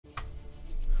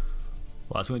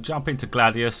Right, so we're going to jump into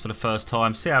Gladius for the first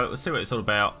time, see what it's all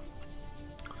about.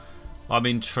 I'm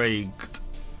intrigued.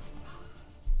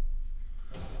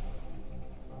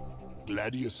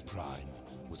 Gladius Prime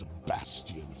was a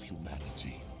bastion of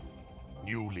humanity,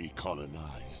 newly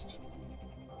colonized.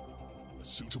 A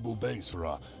suitable base for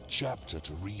our chapter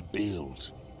to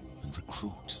rebuild and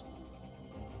recruit.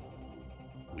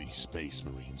 We Space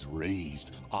Marines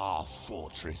raised our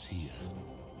fortress here,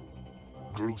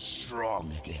 grew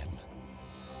strong again.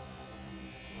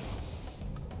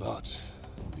 But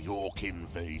the Orc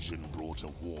invasion brought a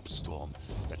warp storm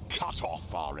that cut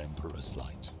off our Emperor's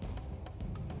light.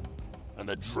 And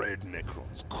the dread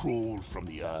Necrons crawled from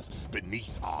the earth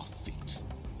beneath our feet.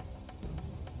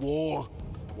 War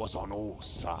was on all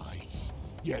sides,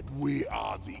 yet we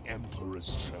are the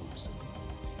Emperor's chosen.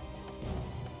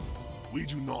 We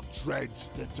do not dread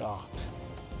the dark,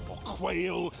 or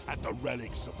quail at the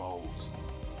relics of old.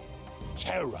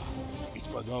 Terror is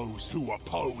for those who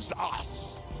oppose us.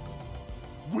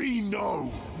 We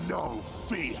know no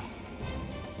fear.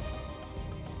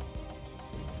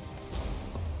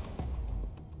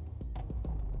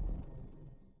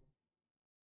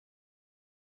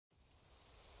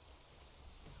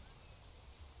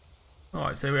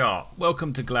 Alright, so here we are.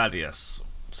 Welcome to Gladius.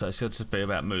 So it's just be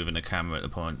about moving the camera at the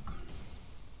point.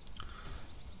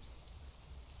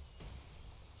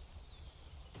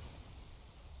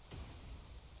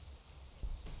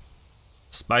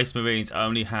 Space Marines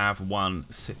only have one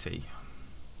city.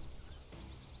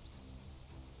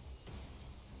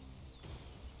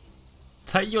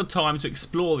 Take your time to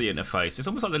explore the interface. It's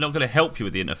almost like they're not going to help you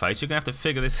with the interface. You're going to have to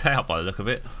figure this out by the look of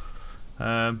it.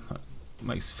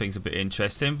 Makes things a bit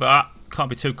interesting, but can't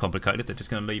be too complicated. They're just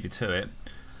going to leave you to it.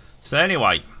 So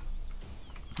anyway,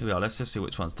 here we are. Let's just see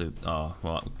which ones do. Oh,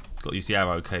 right. Got to use the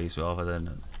arrow keys rather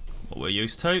than what we're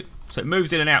used to. So it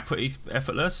moves in and out pretty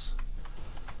effortless.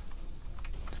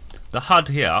 The HUD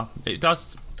here, it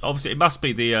does obviously it must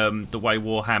be the way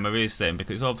Warhammer is then,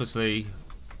 because obviously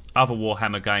other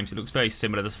Warhammer games it looks very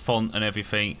similar. The font and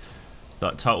everything,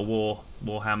 like Total War,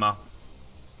 Warhammer.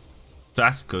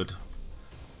 That's good.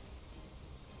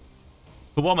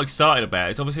 But what I'm excited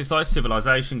about is obviously it's like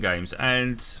Civilization games,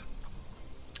 and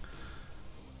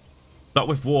like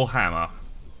with Warhammer,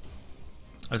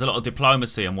 there's a lot of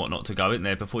diplomacy and whatnot to go in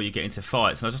there before you get into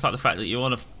fights, and I just like the fact that you're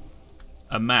on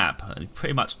a map and you're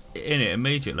pretty much in it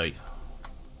immediately.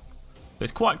 But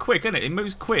it's quite quick, isn't it? It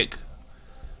moves quick.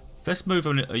 So let's move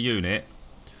a unit.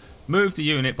 Move the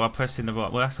unit by pressing the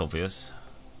right. Well, that's obvious.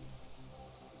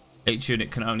 Each unit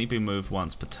can only be moved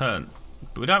once per turn.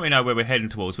 But we don't really know where we're heading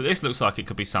towards. But this looks like it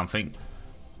could be something.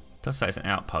 It does say it's an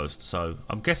outpost, so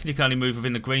I'm guessing you can only move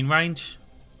within the green range.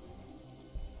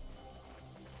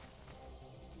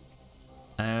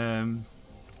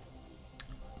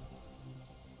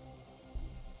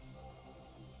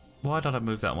 Why did I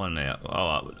move that one there?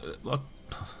 Oh, well,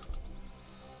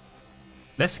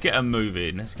 let's get them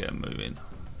moving. Let's get them moving.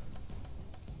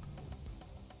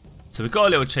 So we've got a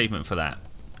little achievement for that.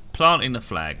 Planting the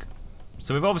flag.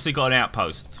 So we've obviously got an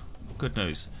outpost. Good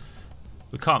news.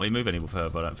 We can't really move any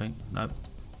further, I don't think. No.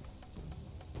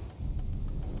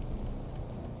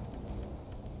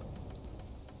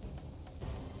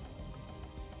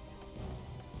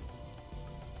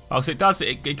 Oh, so it does.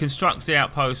 It constructs the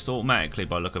outpost automatically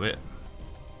by the look of it.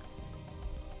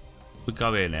 We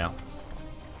go here now.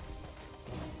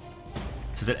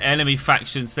 So there's an enemy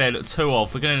factions there. Look, 2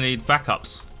 off. We're going to need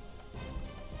backups.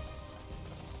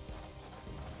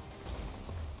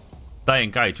 They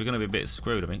engage. We're going to be a bit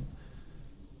screwed, I think.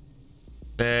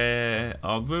 There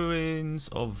are ruins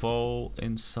of Vol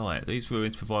in sight. These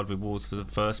ruins provide rewards to the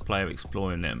first player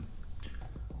exploring them.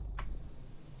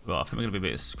 Right, I think we're going to be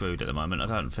a bit screwed at the moment. I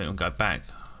don't think we'll go back.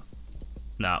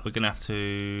 No, we're going to have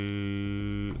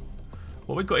to...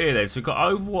 What we've got here then, so we've got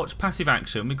Overwatch, passive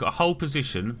action. We've got a hold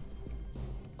position.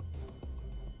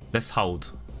 Let's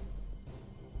hold.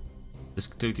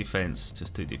 Just do defense.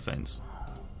 Just do defense.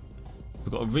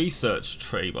 We've got a research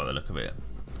tree by the look of it.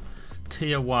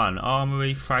 Tier 1,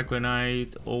 armory, frag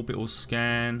grenade, orbital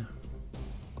scan.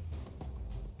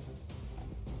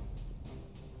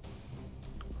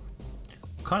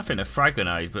 Kind of think a frag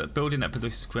grenade, but building that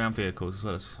produces ground vehicles as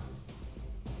well as.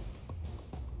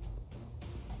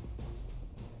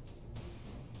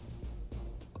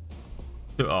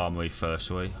 Do armory first,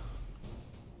 shall we?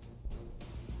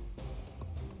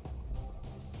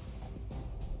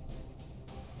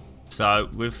 So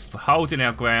with holding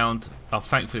our ground,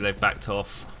 thankfully they've backed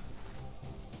off.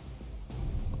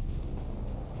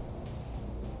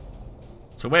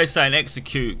 So where it's saying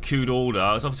execute queued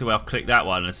order, it's obviously where I've clicked that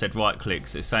one and said right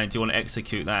clicks. It's saying do you want to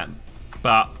execute that?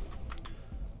 But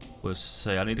We'll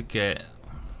see. I need to get...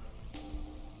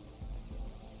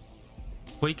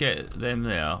 If we get them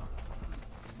there...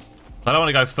 I don't want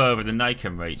to go further than they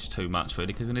can reach too much,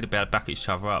 really, because we need to be able to back each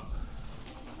other up.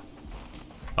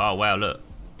 Oh, wow, look.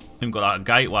 We've got like a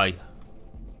gateway.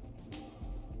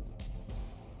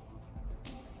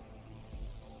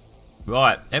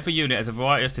 Right, every unit has a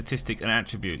variety of statistics and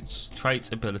attributes,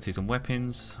 traits, abilities and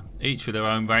weapons, each with their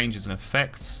own ranges and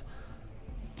effects.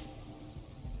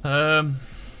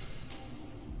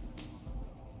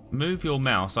 Move your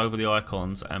mouse over the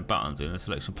icons and buttons in the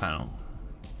selection panel.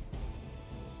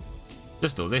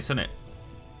 Just all this, isn't it?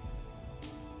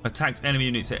 Attacks enemy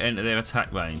units that enter their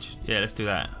attack range. Yeah, let's do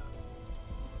that.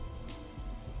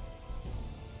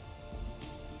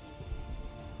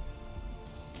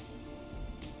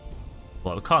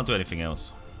 Well, we can't do anything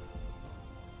else.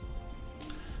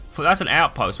 But that's an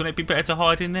outpost. Wouldn't it be better to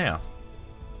hide in there?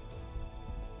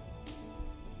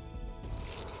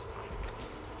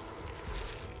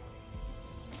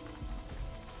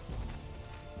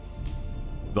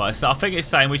 Right, so I think it's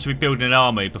saying we should be building an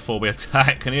army before we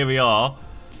attack, and here we are.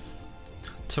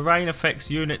 Terrain affects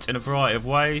units in a variety of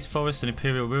ways. Forests and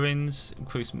imperial ruins,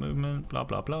 increased movement, blah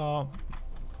blah blah.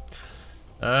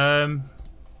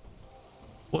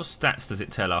 What stats does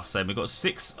it tell us then? We've got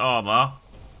 6 armor,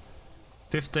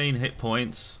 15 hit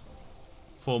points,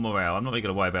 4 morale. I'm not really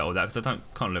going to worry about all that because I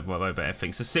can't really worry about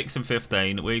everything. So 6 and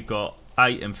 15. We've got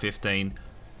 8 and 15.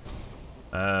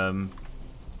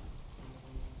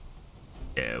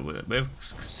 Yeah, we're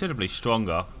considerably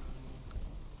stronger.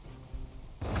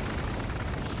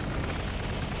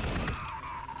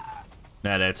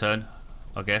 Now their turn,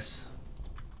 I guess.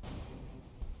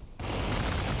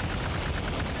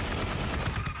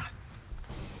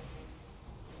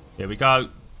 Here we go.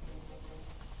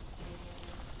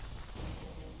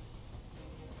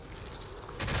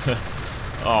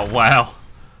 Oh, wow.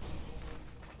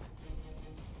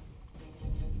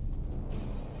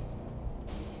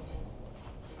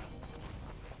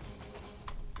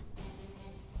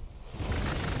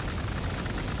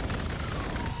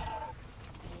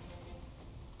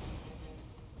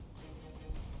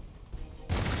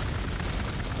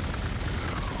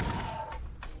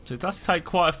 So it does take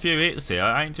quite a few hits here.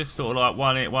 It ain't just sort of like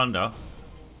one hit wonder.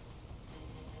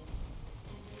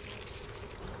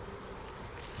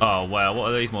 Oh wow,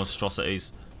 what are these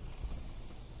monstrosities?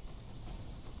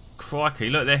 Crikey,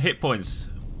 look, their hit points.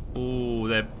 Ooh,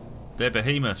 they're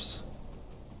behemoths.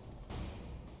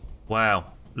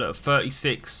 Wow, look,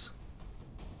 36.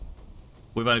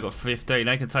 We've only got 15.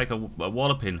 They can take a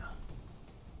walloping.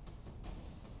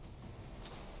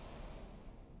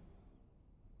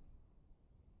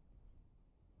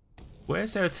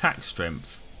 Where's their attack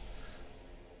strength?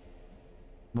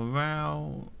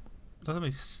 Morale.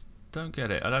 Don't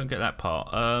get it. I don't get that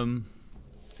part.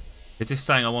 Is this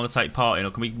saying I want to take part in,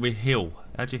 or can we heal?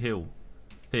 How'd you heal?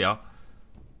 Here.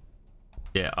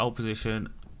 Yeah, hold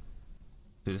position.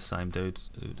 Do the same, dude.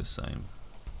 Do the same.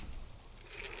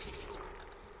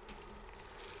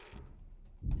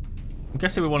 I'm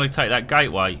guessing we want to take that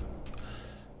gateway.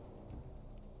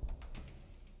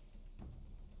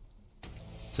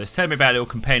 So it's telling me about a little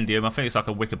compendium. I think it's like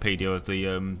a Wikipedia of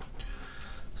the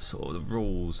sort of the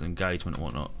rules, engagement and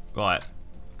whatnot. Right.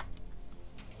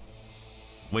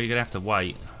 We're gonna have to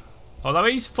wait. Although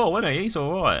he's full, isn't he? He's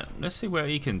alright. Let's see what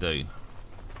he can do.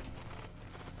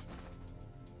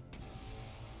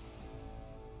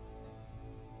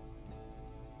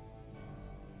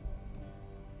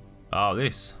 Oh,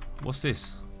 this. What's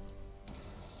this?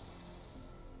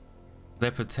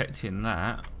 They're protecting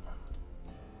that.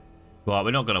 Right,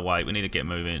 we're not going to wait. We need to get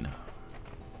moving.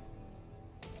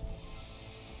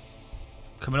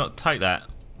 Can we not take that?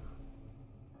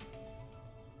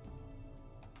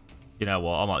 You know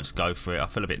what? I might just go for it. I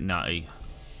feel a bit nutty.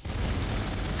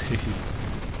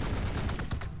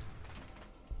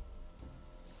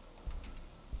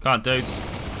 Come on, dudes.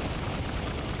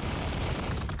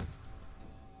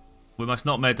 We must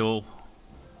not meddle.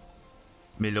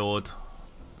 My lord.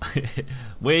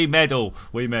 We meddle.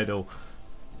 We meddle.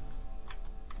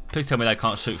 Please tell me they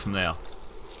can't shoot from there.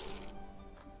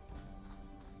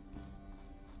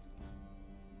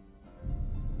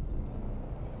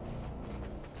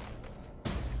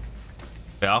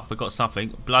 Yeah, we got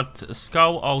something. Blood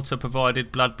skull altar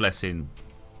provided blood blessing.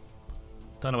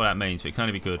 Don't know what that means, but it can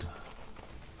only be good.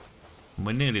 And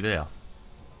we're nearly there.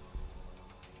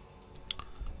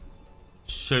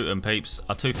 Shoot them, peeps.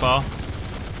 Are too far?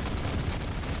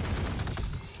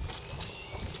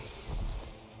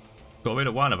 Got rid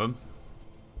of one of them.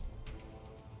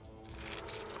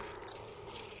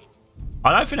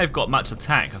 I don't think they've got much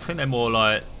attack. I think they're more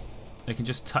like They can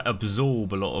just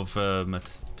absorb a lot of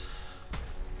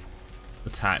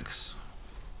attacks.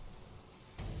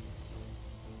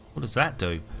 What does that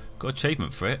do? Got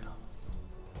achievement for it.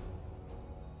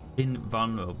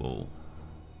 Invulnerable.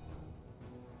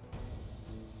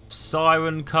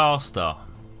 Siren Caster.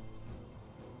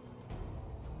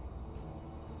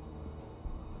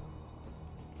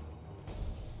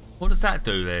 What does that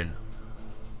do then?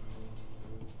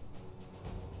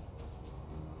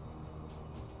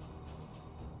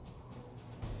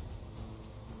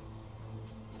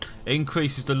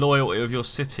 Increases the loyalty of your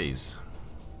cities.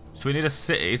 So we need a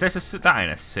city. Is this that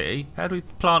ain't a city? How do we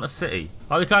plant a city?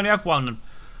 Oh, they can only have one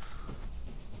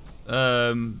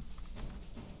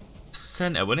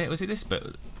centre, wasn't it? Was it this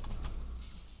bit?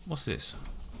 What's this?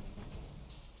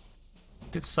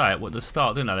 Did say it at the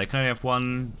start, didn't they? They can only have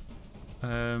one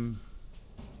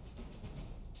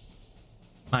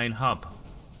main hub.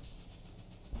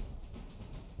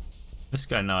 Let's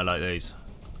go annihilate these.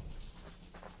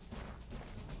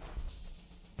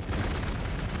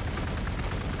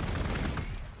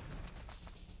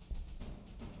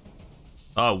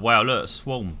 Oh wow, look,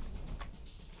 swarm.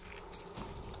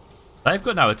 They've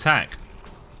got no attack.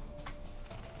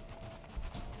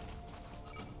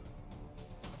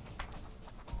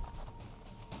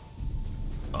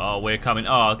 Oh, we're coming.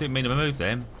 Oh, I didn't mean to move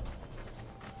them.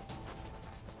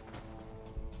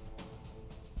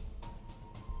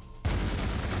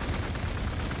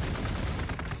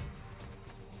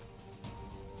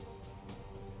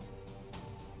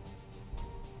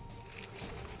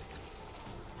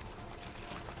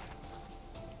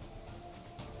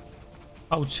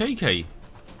 Oh, cheeky.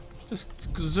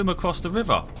 Just zoom across the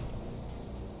river.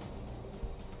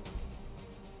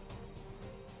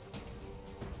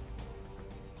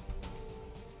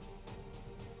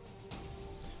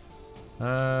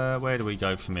 Where do we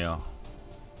go from here?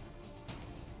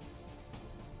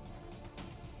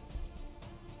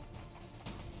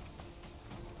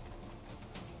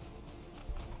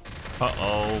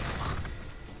 Uh-oh.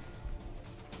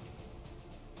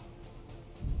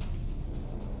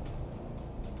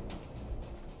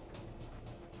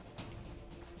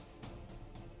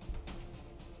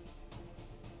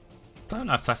 Don't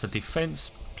know if that's a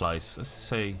defense place. Let's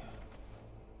see.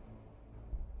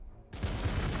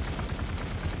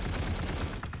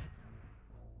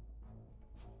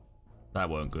 That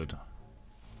weren't good.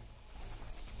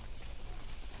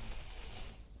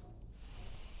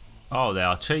 Oh, they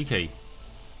are cheeky.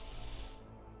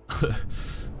 They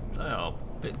are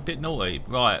a bit naughty.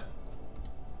 Right.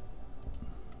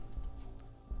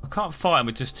 I can't fight them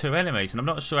with just 2 enemies, and I'm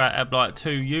not sure how to have like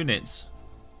 2 units.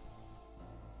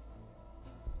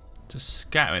 Just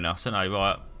scattering us, aren't they?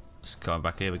 Right. Let's go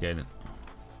back here again.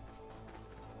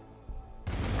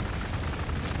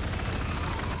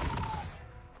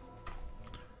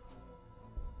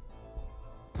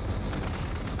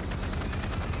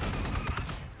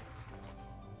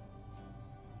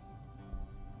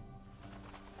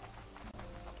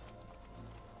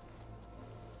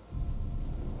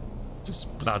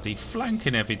 Just bloody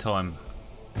flanking every time.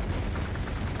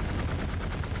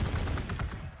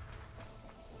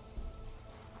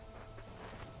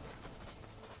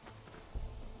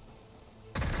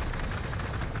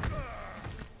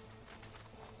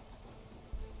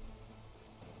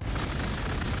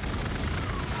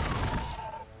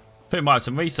 I think we might have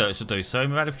some research to do soon.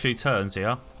 We've had a few turns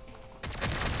here.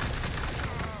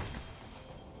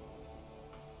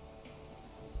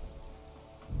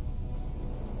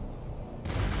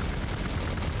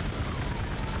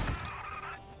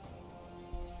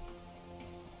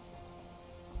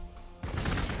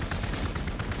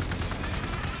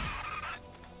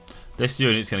 This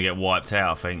unit's going to get wiped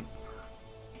out, I think.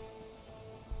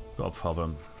 Got a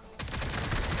problem.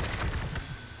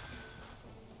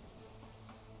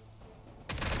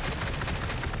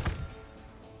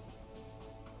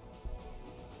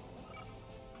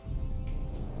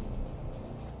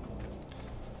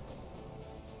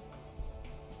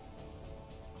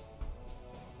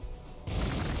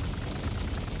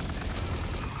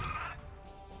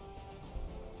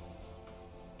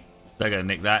 They're going to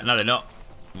nick that. No, they're not.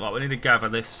 Right, we need to gather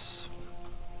this.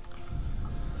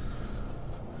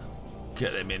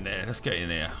 Get them in there. Let's get in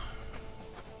there.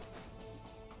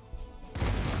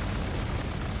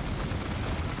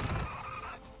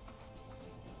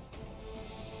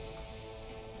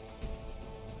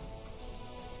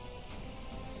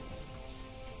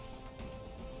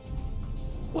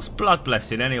 What's Blood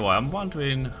Blessing anyway? I'm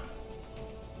wondering.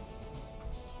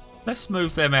 Let's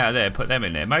move them out of there, put them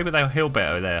in there. Maybe they'll heal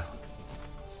better there.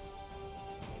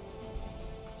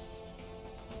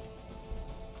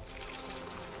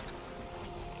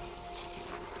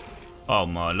 Oh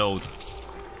my lord.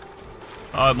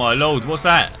 Oh my lord, what's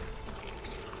that?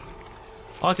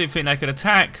 I didn't think they could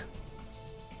attack.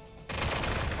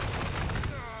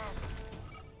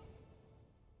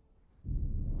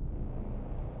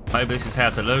 Maybe this is how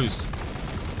to lose.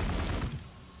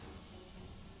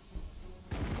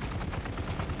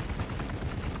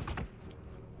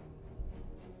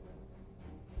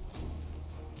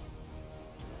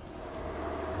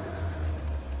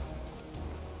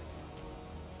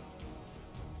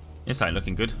 This ain't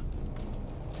looking good.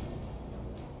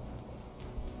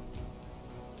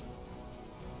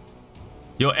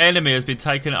 Your enemy has been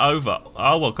taken over.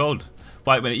 Oh my god.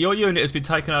 Wait a minute. Your unit has been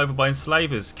taken over by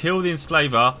enslavers. Kill the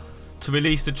enslaver to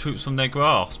release the troops from their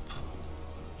grasp.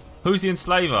 Who's the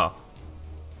enslaver?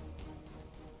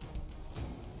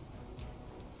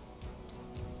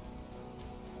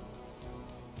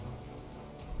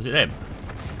 Is it them?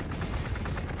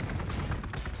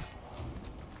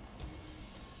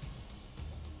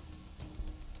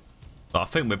 But I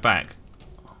think we're back.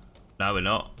 No, we're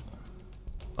not.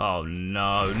 Oh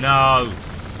no, no!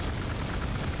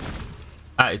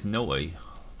 That is naughty.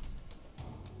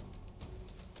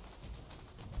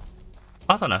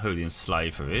 I don't know who the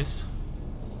enslaver is.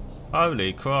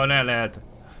 Holy crying out loud.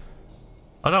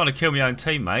 I don't want to kill my own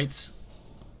teammates.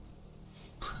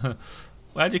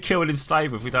 How do you kill an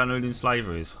enslaver if we don't know who the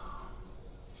enslaver is?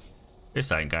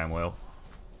 This ain't going well.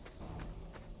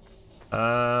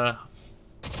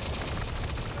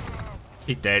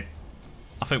 He's dead.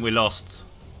 I think we lost.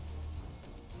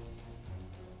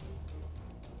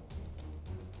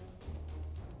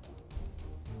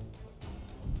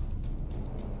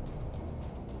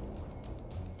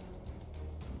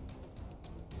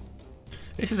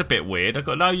 This is a bit weird. I've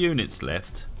got no units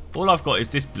left. All I've got is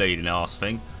this bleeding arse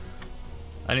thing.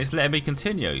 And it's letting me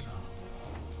continue.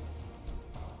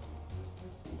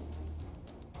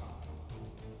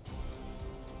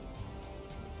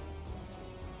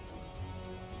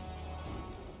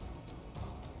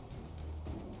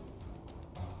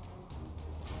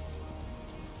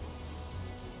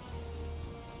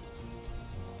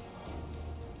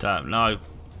 Don't know.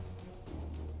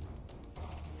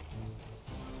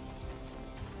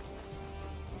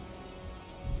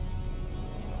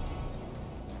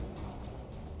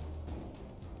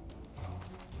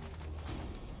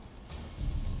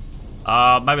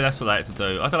 Maybe that's what they had to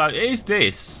do. I don't know. Is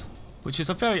this, which is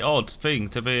a very odd thing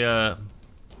to be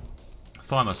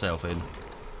find myself in.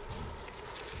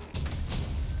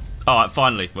 All right,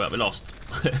 finally, well, we lost.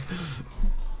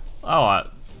 All right.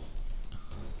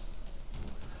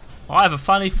 I have a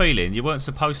funny feeling you weren't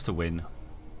supposed to win.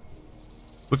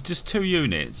 With just 2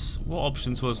 units, what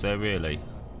options was there really?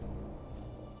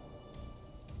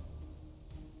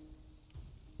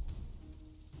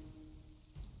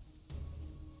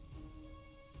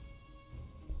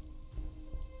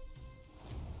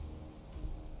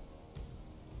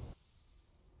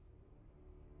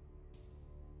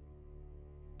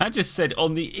 I just said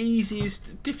on the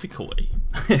easiest difficulty.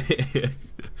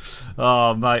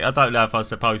 Oh mate, I don't know if I'm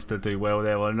supposed to do well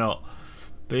there or not.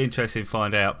 Be interesting to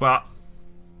find out. But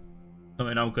I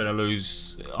mean, I'm gonna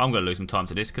lose some time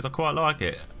to this because I quite like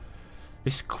it.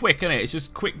 It's quick, isn't it? It's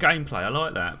just quick gameplay. I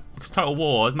like that. Because Total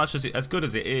War, as good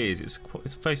as it is, it's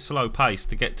very slow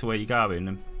paced to get to where you're going.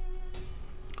 And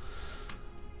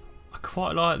I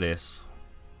quite like this.